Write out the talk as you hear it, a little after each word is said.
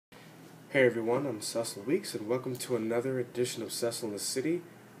Hey everyone, I'm Cecil Weeks, and welcome to another edition of Cecil in the City.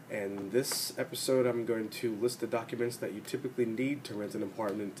 And this episode, I'm going to list the documents that you typically need to rent an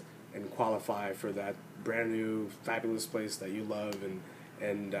apartment and qualify for that brand new, fabulous place that you love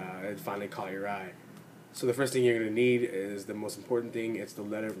and finally caught your eye. So the first thing you're going to need is the most important thing. It's the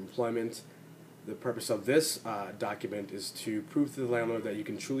letter of employment. The purpose of this document is to prove to the landlord that you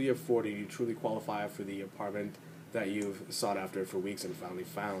can truly afford it, you truly qualify for the apartment that you've sought after for weeks and finally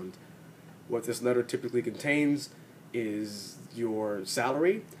found. What this letter typically contains is your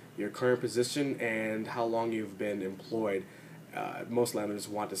salary, your current position, and how long you've been employed. Most landlords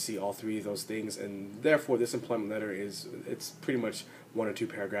want to see all three of those things, and therefore this employment letter it's pretty much one or two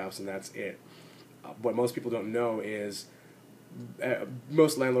paragraphs, and that's it. What most people don't know is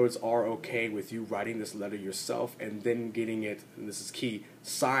most landlords are okay with you writing this letter yourself and then getting it, and this is key,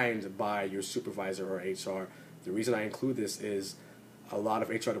 signed by your supervisor or HR. The reason I include this is a lot of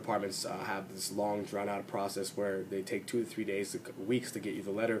HR departments have this long, drawn-out process where they take 2 to 3 days, weeks to get you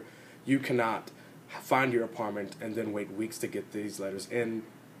the letter. You cannot find your apartment and then wait weeks to get these letters in.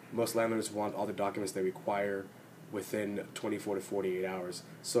 Most landlords want all the documents they require within 24 to 48 hours.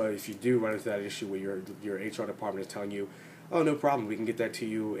 So if you do run into that issue where your HR department is telling you, oh, no problem, we can get that to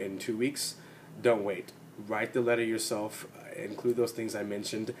you in 2 weeks, don't wait. Write the letter yourself, include those things I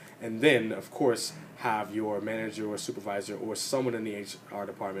mentioned, and then, of course, have your manager or supervisor or someone in the HR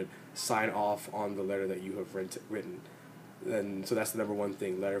department sign off on the letter that you have written. And so that's the number one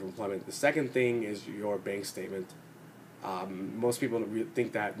thing, letter of employment. The second thing is your bank statement. Most people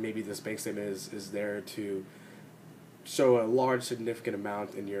think that maybe this bank statement is there to show a large, significant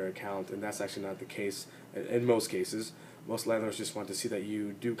amount in your account, and that's actually not the case in most cases. Most landlords just want to see that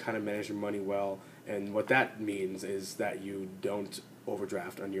you do kind of manage your money well, and what that means is that you don't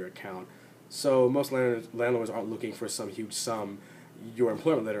overdraft on your account. So most landlords aren't looking for some huge sum. Your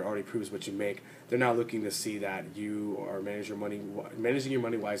employment letter already proves what you make. They're not looking to see that you are managing your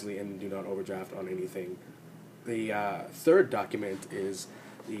money wisely and do not overdraft on anything. The third document is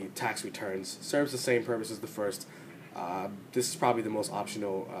the tax returns. Serves the same purpose as the first. This is probably the most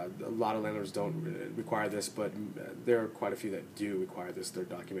optional. A lot of landlords don't require this, but there are quite a few that do require this third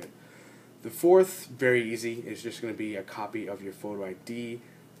document. The fourth, very easy, is just going to be a copy of your photo ID.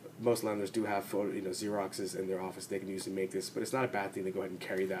 Most landlords do have Xeroxes in their office. They can usually make this, but it's not a bad thing to go ahead and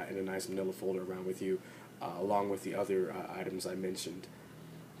carry that in a nice manila folder around with you, along with the other items I mentioned.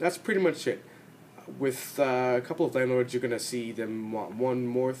 That's pretty much it. With a couple of landlords, you're going to see them want one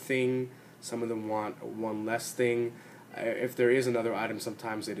more thing. Some of them want one less thing. If there is another item,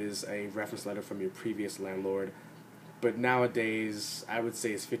 sometimes it is a reference letter from your previous landlord. But nowadays, I would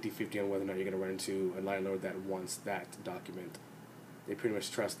say it's 50-50 on whether or not you're going to run into a landlord that wants that document. They pretty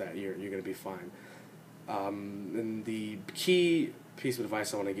much trust that you're going to be fine. And the key piece of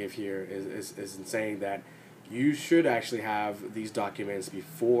advice I want to give here is in saying that you should actually have these documents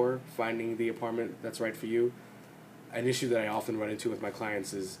before finding the apartment that's right for you. An issue that I often run into with my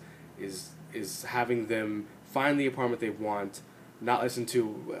clients is having them find the apartment they want, not listen to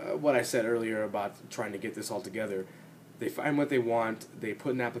what I said earlier about trying to get this all together. They find what they want, they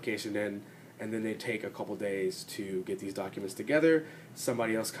put an application in, and then they take a couple days to get these documents together.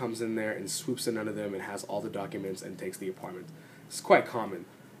 Somebody else comes in there and swoops in under them and has all the documents and takes the apartment. It's quite common.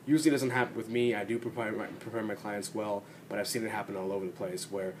 Usually it doesn't happen with me. I do prepare my clients well, but I've seen it happen all over the place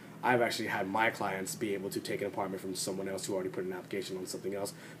where I've actually had my clients be able to take an apartment from someone else who already put an application on something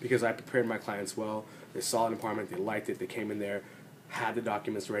else because I prepared my clients well. They saw an apartment, they liked it, they came in there, had the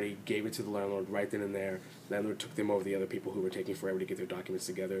documents ready, gave it to the landlord right then and there. Landlord took them over the other people who were taking forever to get their documents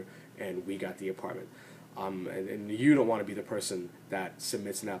together, and we got the apartment. And you don't want to be the person that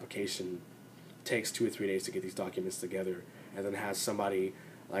submits an application, takes 2 or 3 days to get these documents together, and then has somebody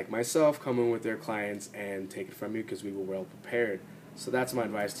like myself come in with their clients and take it from you because we were well prepared. So that's my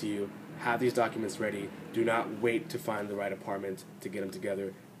advice to you. Have these documents ready. Do not wait to find the right apartment to get them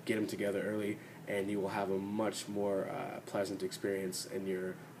together. Get them together early, and you will have a much more pleasant experience in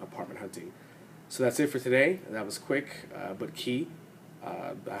your apartment hunting. So that's it for today. That was quick but key.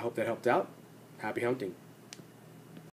 I hope that helped out. Happy hunting.